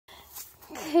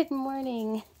Good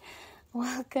morning.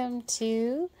 Welcome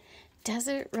to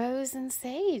Desert Rose and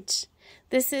Sage.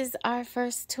 This is our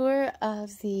first tour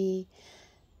of the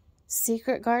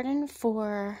Secret Garden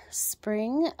for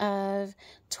spring of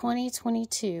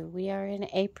 2022. We are in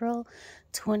April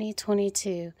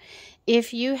 2022.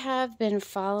 If you have been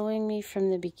following me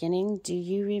from the beginning, do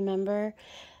you remember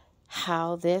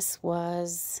how this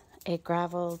was a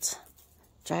graveled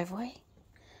driveway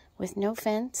with no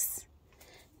fence,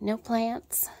 no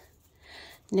plants,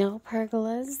 no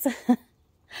pergolas?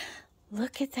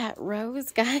 Look at that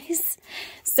rose, guys.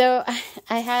 So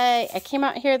I came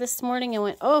out here this morning and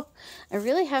went, oh, I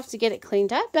really have to get it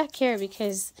cleaned up back here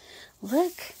because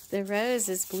look, the rose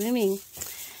is blooming.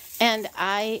 And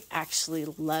I actually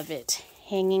love it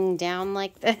hanging down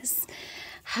like this.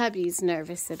 Hubby's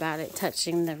nervous about it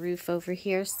touching the roof over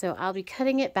here, so I'll be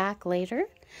cutting it back later.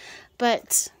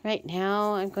 But right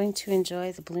now I'm going to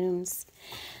enjoy the blooms.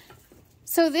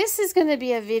 So this is going to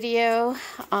be a video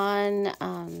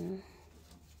on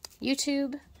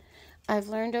YouTube. I've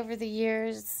learned over the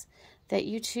years that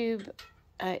YouTube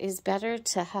is better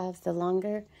to have the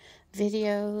longer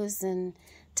videos and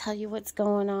tell you what's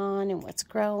going on and what's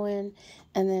growing,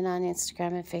 and then on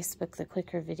Instagram and Facebook the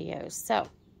quicker videos. So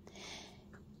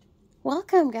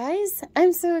welcome, guys.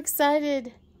 I'm so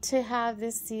excited to have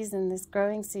this season, this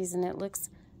growing season. It looks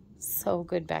so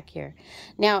good back here.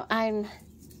 Now I'm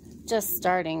just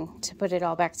starting to put it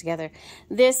all back together.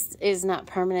 This is not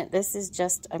permanent. This is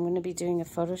just, I'm going to be doing a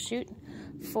photo shoot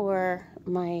for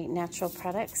my natural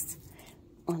products,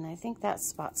 and I think that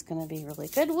spot's going to be really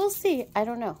good. We'll see. I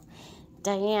don't know.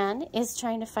 Diane is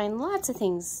trying to find lots of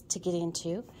things to get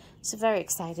into, so very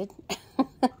excited.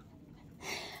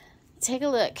 Take a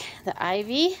look. The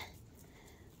ivy.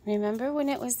 Remember when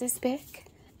it was this big?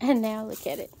 And now look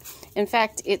at it. In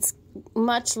fact, it's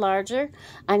much larger.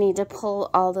 I need to pull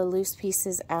all the loose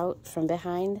pieces out from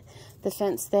behind the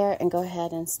fence there and go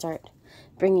ahead and start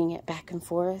bringing it back and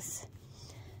forth.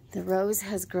 The rose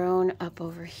has grown up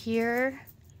over here.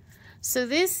 So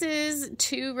this is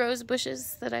 2 rose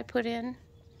bushes that I put in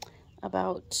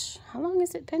about, how long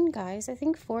has it been, guys? I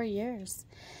think 4 years.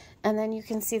 And then you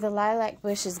can see the lilac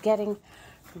bush is getting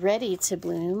ready to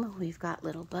bloom. We've got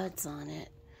little buds on it.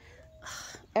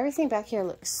 Everything back here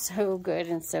looks so good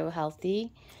and so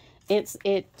healthy.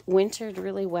 It wintered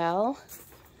really well.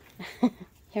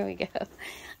 Here we go.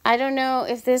 I don't know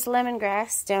if this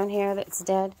lemongrass down here that's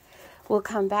dead will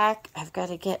come back. I've got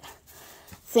to get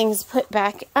things put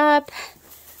back up.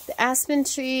 The aspen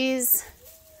trees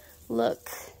look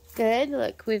good.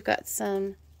 Look, we've got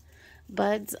some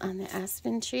buds on the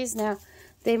aspen trees. Now,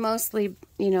 they mostly,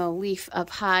 leaf up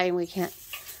high and we can't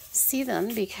see them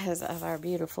because of our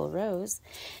beautiful rose.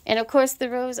 And of course the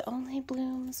rose only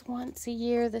blooms once a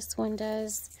year. This one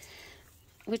does,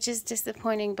 which is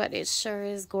disappointing, but it sure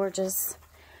is gorgeous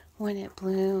when it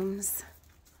blooms.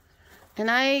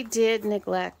 And I did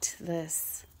neglect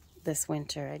this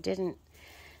winter. I didn't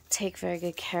take very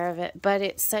good care of it, but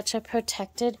it's such a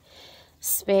protected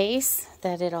space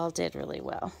that it all did really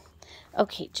well.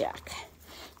 Okay, Jack.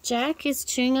 Jack is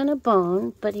chewing on a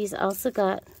bone, but he's also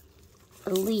got a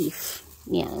leaf.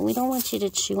 Yeah, we don't want you to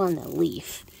chew on the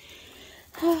leaf.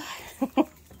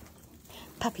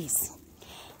 Puppies.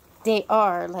 They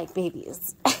are like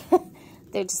babies.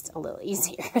 They're just a little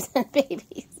easier than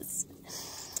babies.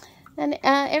 And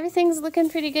everything's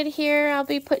looking pretty good here. I'll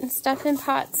be putting stuff in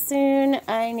pots soon.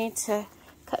 I need to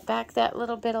cut back that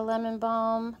little bit of lemon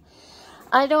balm.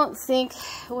 I don't think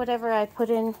whatever I put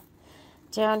in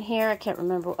down here, I can't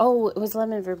remember. Oh, it was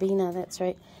lemon verbena, that's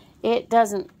right. It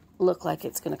doesn't look like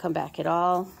it's going to come back at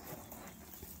all.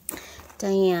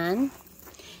 Diane,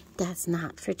 that's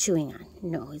not for chewing on.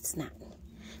 No, it's not.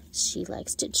 She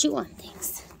likes to chew on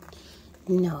things.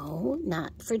 No,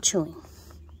 not for chewing.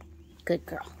 Good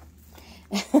girl.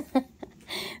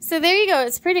 So there you go.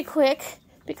 It's pretty quick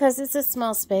because it's a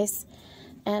small space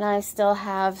and I still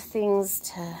have things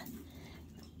to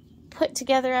put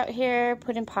together out here,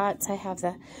 put in pots. I have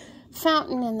the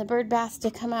fountain and the bird bath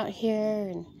to come out here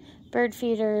and bird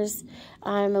feeders.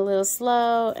 I'm a little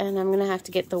slow and I'm going to have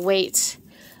to get the weight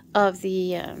of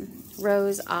the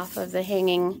rose off of the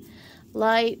hanging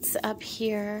lights up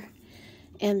here.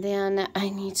 And then I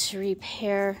need to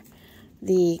repair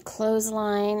the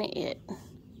clothesline. It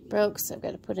broke, so I've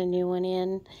got to put a new one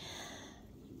in.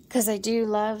 Because I do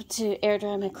love to air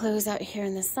dry my clothes out here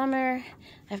in the summer.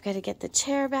 I've got to get the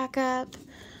chair back up.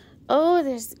 Oh,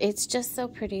 it's just so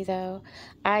pretty though.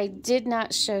 I did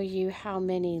not show you how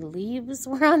many leaves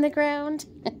were on the ground.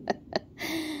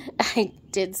 I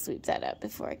did sweep that up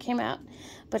before I came out,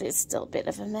 but it's still a bit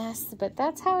of a mess. But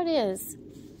that's how it is.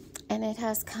 and it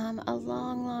has come a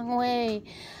long, long way.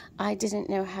 I didn't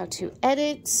know how to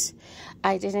edit.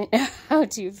 I didn't know how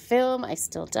to film. I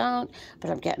still don't, but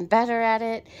I'm getting better at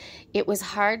it. It was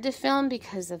hard to film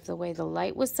because of the way the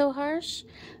light was so harsh,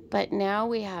 but now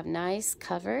we have nice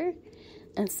cover,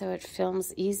 and so it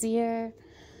films easier,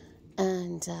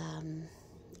 and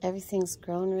everything's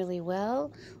grown really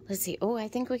well. Let's see. Oh, I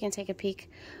think we can take a peek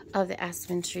of the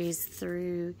aspen trees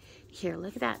through here.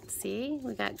 Look at that. See?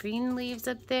 We got green leaves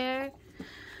up there.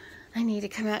 I need to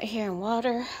come out here and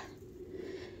water.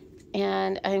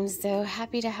 And I'm so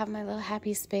happy to have my little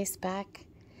happy space back.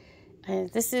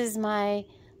 This is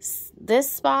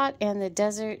this spot and the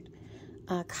desert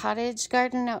cottage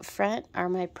garden out front are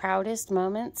my proudest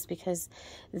moments because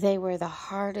they were the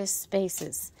hardest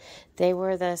spaces. They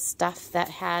were the stuff that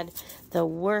had the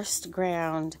worst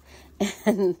ground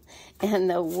and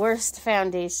the worst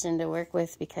foundation to work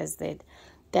with because they'd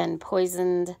been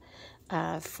poisoned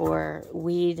for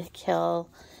weed kill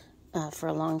for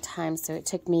a long time. So it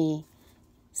took me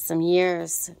some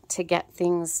years to get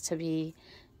things to be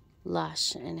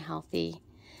lush and healthy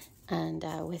and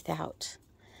without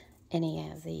any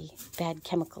of the bad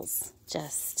chemicals,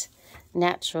 just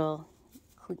natural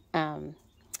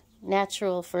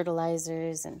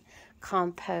fertilizers and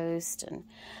compost. And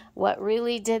what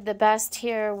really did the best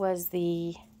here was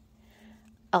the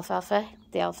alfalfa.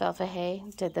 The alfalfa hay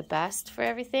did the best for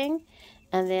everything.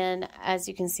 And then, as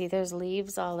you can see, there's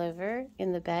leaves all over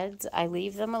in the beds. I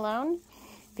leave them alone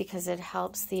because it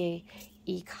helps the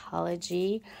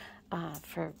ecology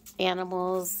for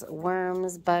animals,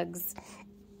 worms, bugs.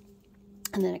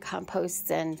 And then it composts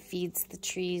and feeds the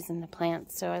trees and the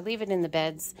plants. So I leave it in the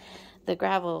beds. The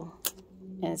gravel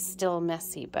is still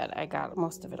messy, but I got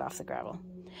most of it off the gravel.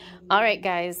 All right,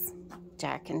 guys.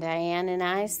 Jack and Diane and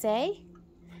I say,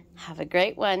 have a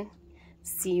great one.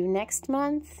 See you next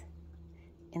month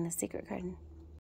in the Secret Garden.